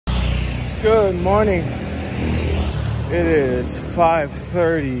Good morning. It is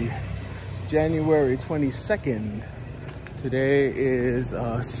 5:30, January 22nd. Today is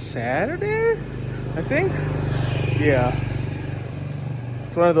Saturday, I think. Yeah.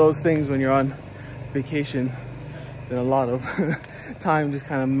 It's one of those things when you're on vacation that a lot of time just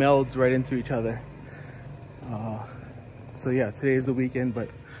kind of melds right into each other. So yeah, today is the weekend,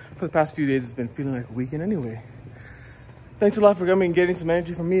 but for the past few days, it's been feeling like a weekend anyway. Thanks a lot for coming and getting some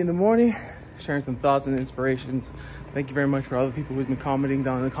energy from me in the morning, sharing some thoughts and inspirations. Thank you very much for all the people who've been commenting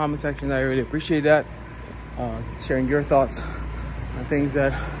down in the comment section. I really appreciate that. Sharing your thoughts on things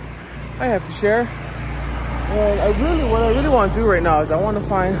that I have to share. And what I really want to do right now is I want to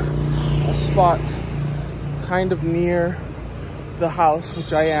find a spot kind of near the house,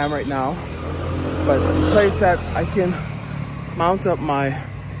 which I am right now, but a place that I can mount up my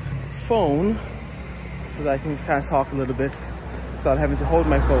phone so that I can kind of talk a little bit without having to hold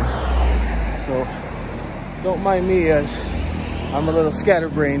my phone. So don't mind me as I'm a little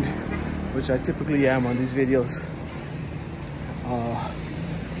scatterbrained, which I typically am on these videos.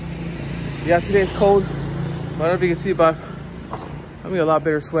 Yeah, today is cold. I don't know if you can see, but I'm getting a lot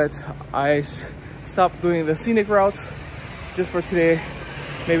better sweat. I stopped doing the scenic route just for today,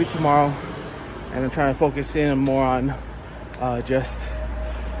 maybe tomorrow, and I'm trying to focus in more on just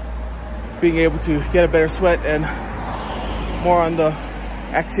being able to get a better sweat and more on the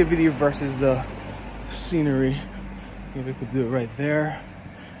activity versus the scenery. Maybe I could do it right there.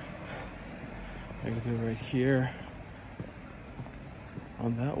 I could do it right here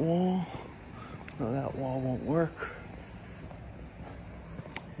on that wall. No, that wall won't work.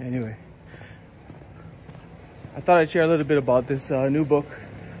 Anyway, I thought I'd share a little bit about this new book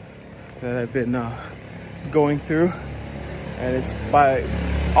that I've been going through, and it's by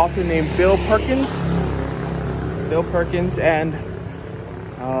author named Bill Perkins. And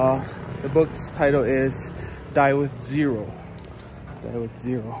the book's title is Die with Zero. Die with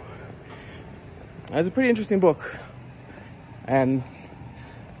Zero. It's a pretty interesting book. And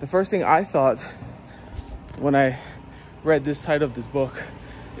the first thing I thought when I read this title of this book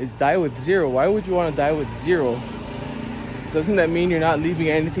is die with zero. Why would you want to die with zero? Doesn't that mean you're not leaving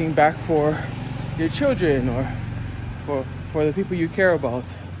anything back for your children or for the people you care about?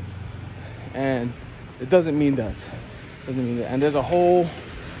 And it doesn't mean that. And there's a whole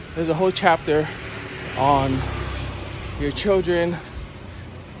chapter on your children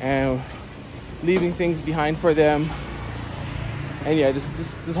and leaving things behind for them. And yeah, just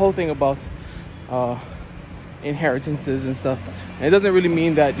this whole thing about inheritances and stuff. And it doesn't really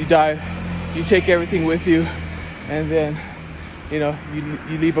mean that you die, you take everything with you, and then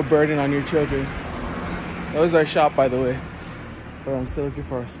you leave a burden on your children. That was our shop, by the way. But I'm still looking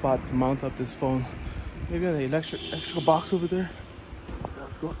for a spot to mount up this phone. Maybe on the electrical box over there.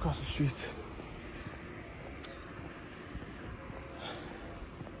 Let's go across the street.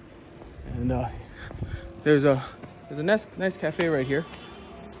 And there's a nice cafe right here.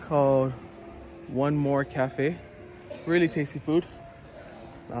 It's called One More Cafe. Really tasty food,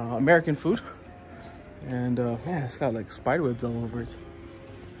 American food. And man, it's got like spiderwebs all over it.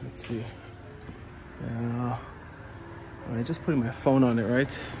 Let's see. I'm just putting my phone on it,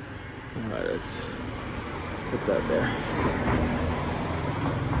 right? All right, let's put that there.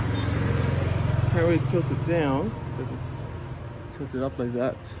 Can't really tilt it down because it's tilted up like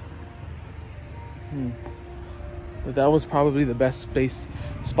that. But that was probably the best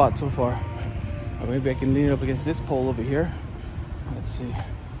spot so far. Or maybe I can lean it up against this pole over here. Let's see.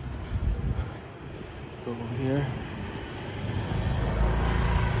 Go over here.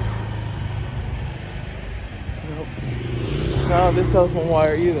 Nope. Not on this telephone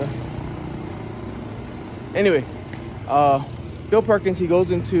wire either. Anyway, Bill Perkins, he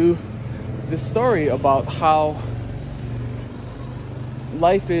goes into this story about how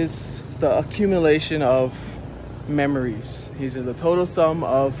life is the accumulation of memories. He says the total sum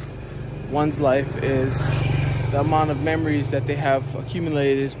of one's life is the amount of memories that they have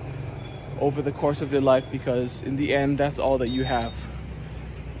accumulated over the course of their life, because in the end, that's all that you have.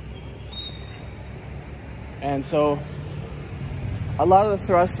 And so a lot of the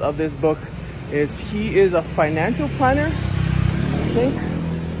thrust of this book is he is a financial planner, I think.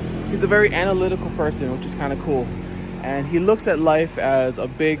 He's a very analytical person, which is kind of cool. And he looks at life as a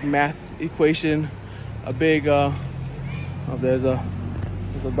big math equation, a big, there's a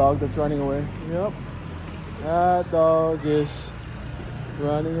dog that's running away. Yep, that dog is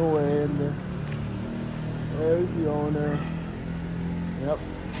running away, and there's the owner. Yep.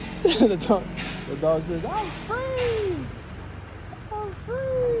 the dog says, "I'm free! I'm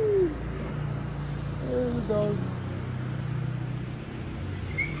free!" There's the dog.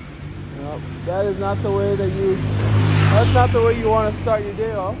 That is not the way that's not the way you want to start your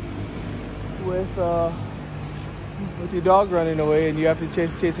day off, with your dog running away and you have to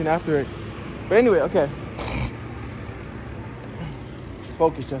chasing after it. But anyway, okay.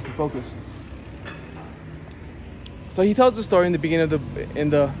 Focus, Justin, focus. So he tells the story in the beginning of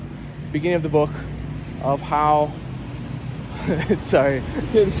the book of how sorry,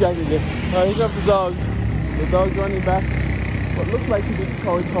 get distracted there. Here comes the dog. The dog's running back what looks like he just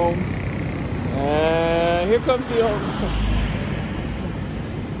towards home. And here comes the owner.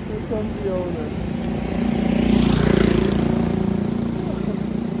 Here comes the owner.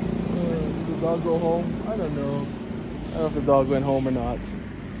 Did the dog go home? I don't know. I don't know if the dog went home or not.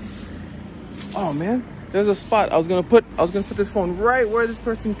 Oh man, there's a spot. I was gonna put this phone right where this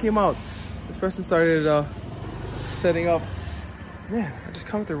person came out. This person started setting up. Man, I just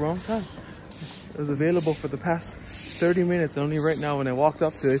come at the wrong time. It was available for the past 30 minutes, and only right now when I walked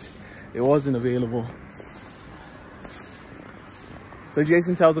up to it, it wasn't available. So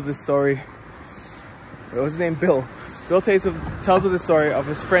Jason tells of this story. What was his name? Bill. Bill tells of the story of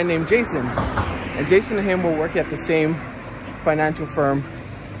his friend named Jason. And Jason and him were working at the same financial firm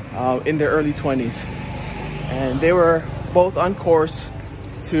in their early 20s. And they were both on course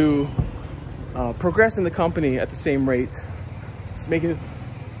to progress in the company at the same rate. It's making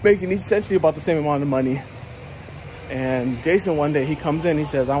essentially about the same amount of money. And Jason, one day he comes in, he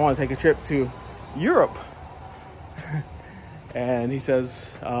says, I want to take a trip to Europe. And he says,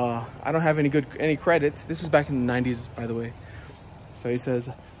 I don't have any credit. This is back in the 90s, by the way. So he says,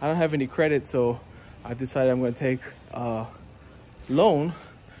 I don't have any credit, so I've decided I'm going to take a loan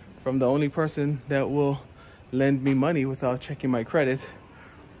from the only person that will lend me money without checking my credit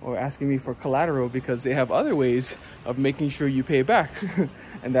or asking me for collateral, because they have other ways of making sure you pay back.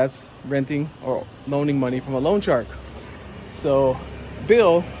 And that's renting or loaning money from a loan shark. So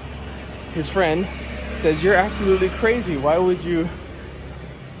Bill, his friend, says, you're absolutely crazy. Why would you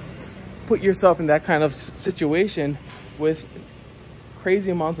put yourself in that kind of situation with crazy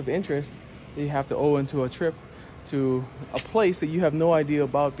amounts of interest that you have to owe into a trip to a place that you have no idea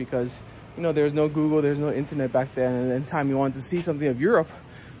about? Because, you know, there's no Google, there's no internet back then. And anytime you wanted to see something of Europe,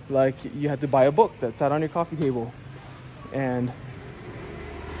 like, you had to buy a book that sat on your coffee table. And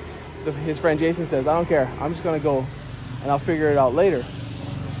his friend Jason says, I don't care, I'm just gonna go and I'll figure it out later.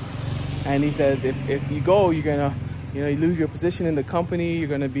 And he says, if you go, you're gonna, you lose your position in the company. You're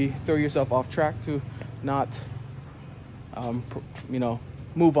gonna throw yourself off track to not,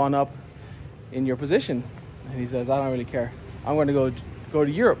 move on up in your position. And he says, I don't really care. I'm gonna go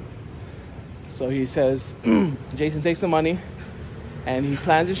to Europe. So he says, Jason takes the money and he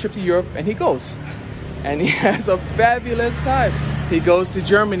plans his trip to Europe, and he goes. And he has a fabulous time. He goes to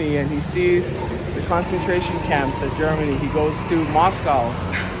Germany and he sees the concentration camps at Germany. He goes to Moscow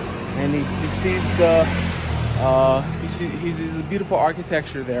and he sees the beautiful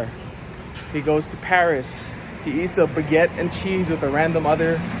architecture there. He goes to Paris. He eats a baguette and cheese with a random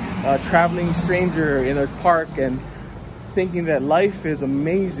other traveling stranger in a park, and thinking that life is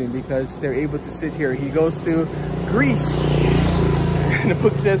amazing because they're able to sit here. He goes to Greece, and the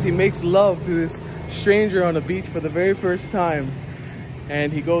book says he makes love to this stranger on a beach for the very first time.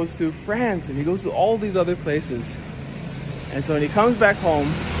 And he goes to France, and he goes to all these other places. And so when he comes back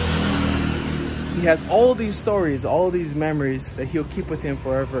home, he has all these stories, all these memories that he'll keep with him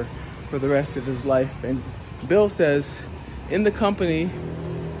forever for the rest of his life. And Bill says in the company,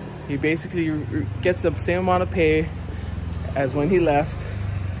 he basically gets the same amount of pay as when he left.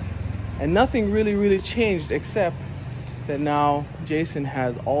 And nothing really changed, except that now Jason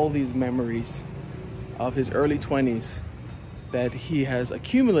has all these memories of his early 20s that he has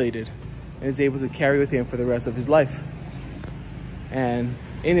accumulated and is able to carry with him for the rest of his life. And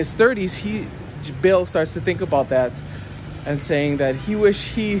in his 30s, Bill starts to think about that and saying that he wish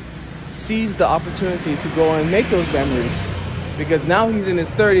he seized the opportunity to go and make those memories, because now he's in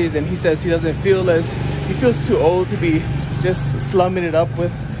his 30s and he says he feels too old to be just slumming it up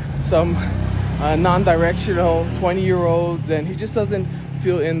with some non-directional 20-year-olds, and he just doesn't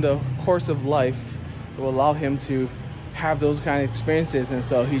feel in the course of life will allow him to have those kind of experiences. And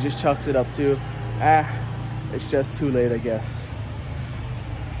so he just chucks it up to, it's just too late, I guess.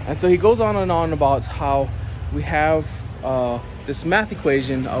 And so he goes on and on about how we have this math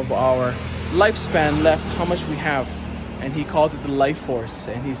equation of our lifespan left, how much we have, and he calls it the life force.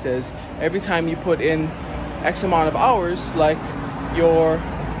 And he says every time you put in X amount of hours, like your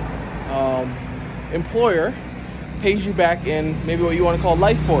employer pays you back in maybe what you want to call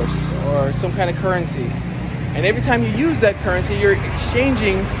life force or some kind of currency. And every time you use that currency, you're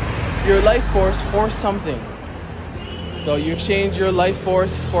exchanging your life force for something. So you exchange your life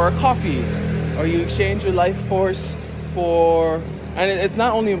force for a coffee, or you exchange your life force for, and it's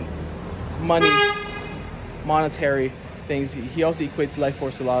not only money, monetary things. He also equates life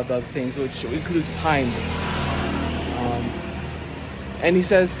force to a lot of other things, which includes time. And he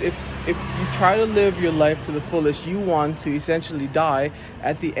says if you try to live your life to the fullest, you want to essentially die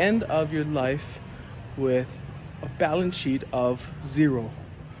at the end of your life with a balance sheet of 0.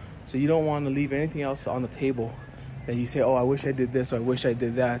 So you don't want to leave anything else on the table that you say, oh, I wish I did this, or I wish I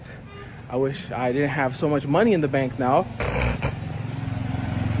did that. I wish I didn't have so much money in the bank now.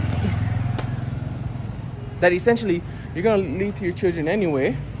 That essentially you're going to leave to your children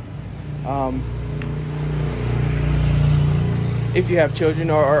anyway. If you have children,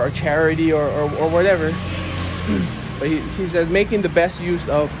 or charity, or whatever. But he says making the best use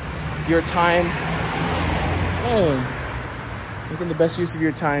of your time. Making the best use of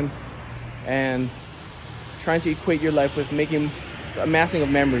your time and trying to equate your life with amassing of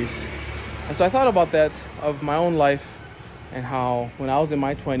memories. And so I thought about that, of my own life, and how when I was in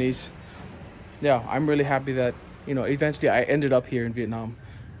my 20s, yeah, I'm really happy that, you know, eventually I ended up here in Vietnam.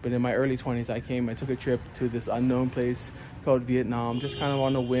 But in my early 20s, I took a trip to this unknown place called Vietnam, just kind of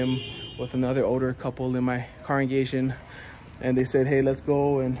on a whim, with another older couple in my congregation. And they said, hey, let's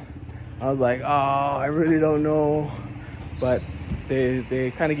go. And I was like, oh, I really don't know. But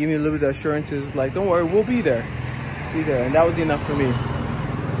they kind of gave me a little bit of assurances, like, don't worry, we'll be there. And that was enough for me.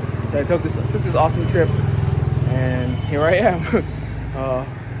 So I took this awesome trip, and here I am,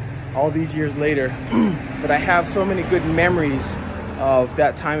 all these years later. But I have so many good memories of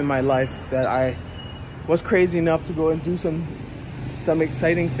that time in my life that I was crazy enough to go and do some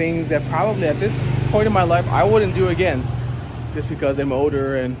exciting things that probably at this point in my life I wouldn't do again, just because I'm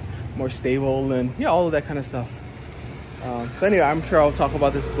older and more stable, and yeah, all of that kind of stuff. So anyway, I'm sure I'll talk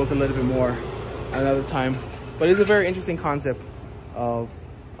about this book a little bit more another time, but it's a very interesting concept of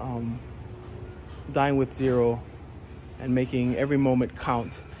dying with 0 and making every moment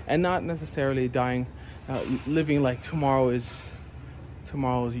count, and not necessarily dying, living like you're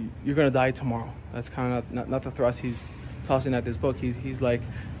gonna die tomorrow. That's kind of not the thrust he's tossing at this book. He's like,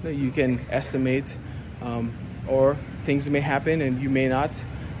 you can estimate, or things may happen and you may not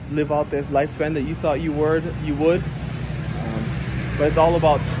live out this lifespan that you thought you would. But it's all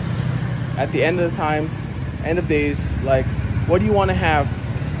about, at the end of the times, end of days, like, what do you want to have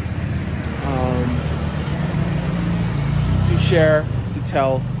to share, to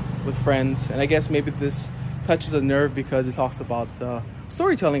tell with friends? And I guess maybe this touches a nerve because it talks about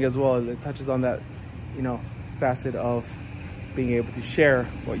storytelling as well. It touches on that, you know, facet of being able to share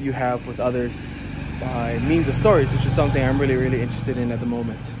what you have with others by means of stories, which is something I'm really, really interested in at the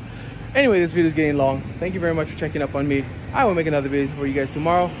moment. Anyway, this video is getting long. Thank you very much for checking up on me. I will make another video for you guys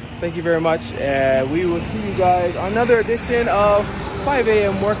tomorrow. Thank you very much, and we will see you guys on another edition of 5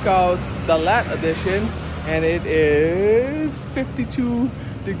 a.m. workouts, the lat edition, and it is 52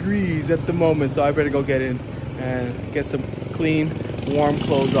 degrees at the moment, so I better go get in and get some clean, warm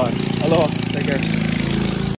clothes on. Aloha, take care.